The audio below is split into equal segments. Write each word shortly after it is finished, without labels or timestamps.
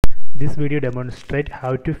This video demonstrates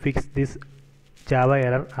how to fix this Java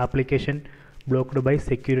error application blocked by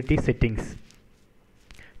security settings.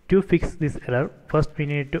 To fix this error, first we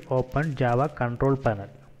need to open Java control panel.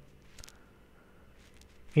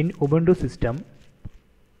 In Ubuntu system,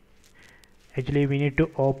 actually we need to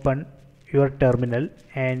open your terminal,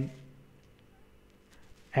 and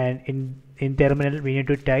in terminal we need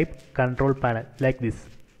to type control panel like this,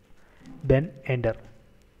 then enter.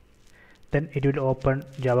 Then it will open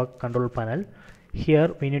Java control panel.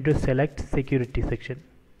 Here we need to select security section.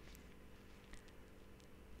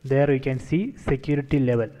 There you can see security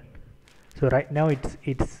level. So right now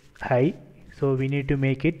it's high, so we need to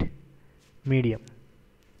make it medium.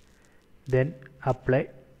 Then apply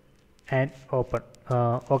and open.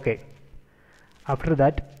 Okay. After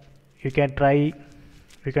that you can try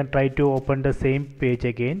to open the same page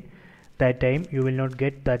again. That time you will not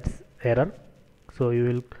get that error, so you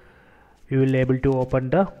will able to open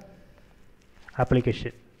the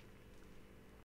application.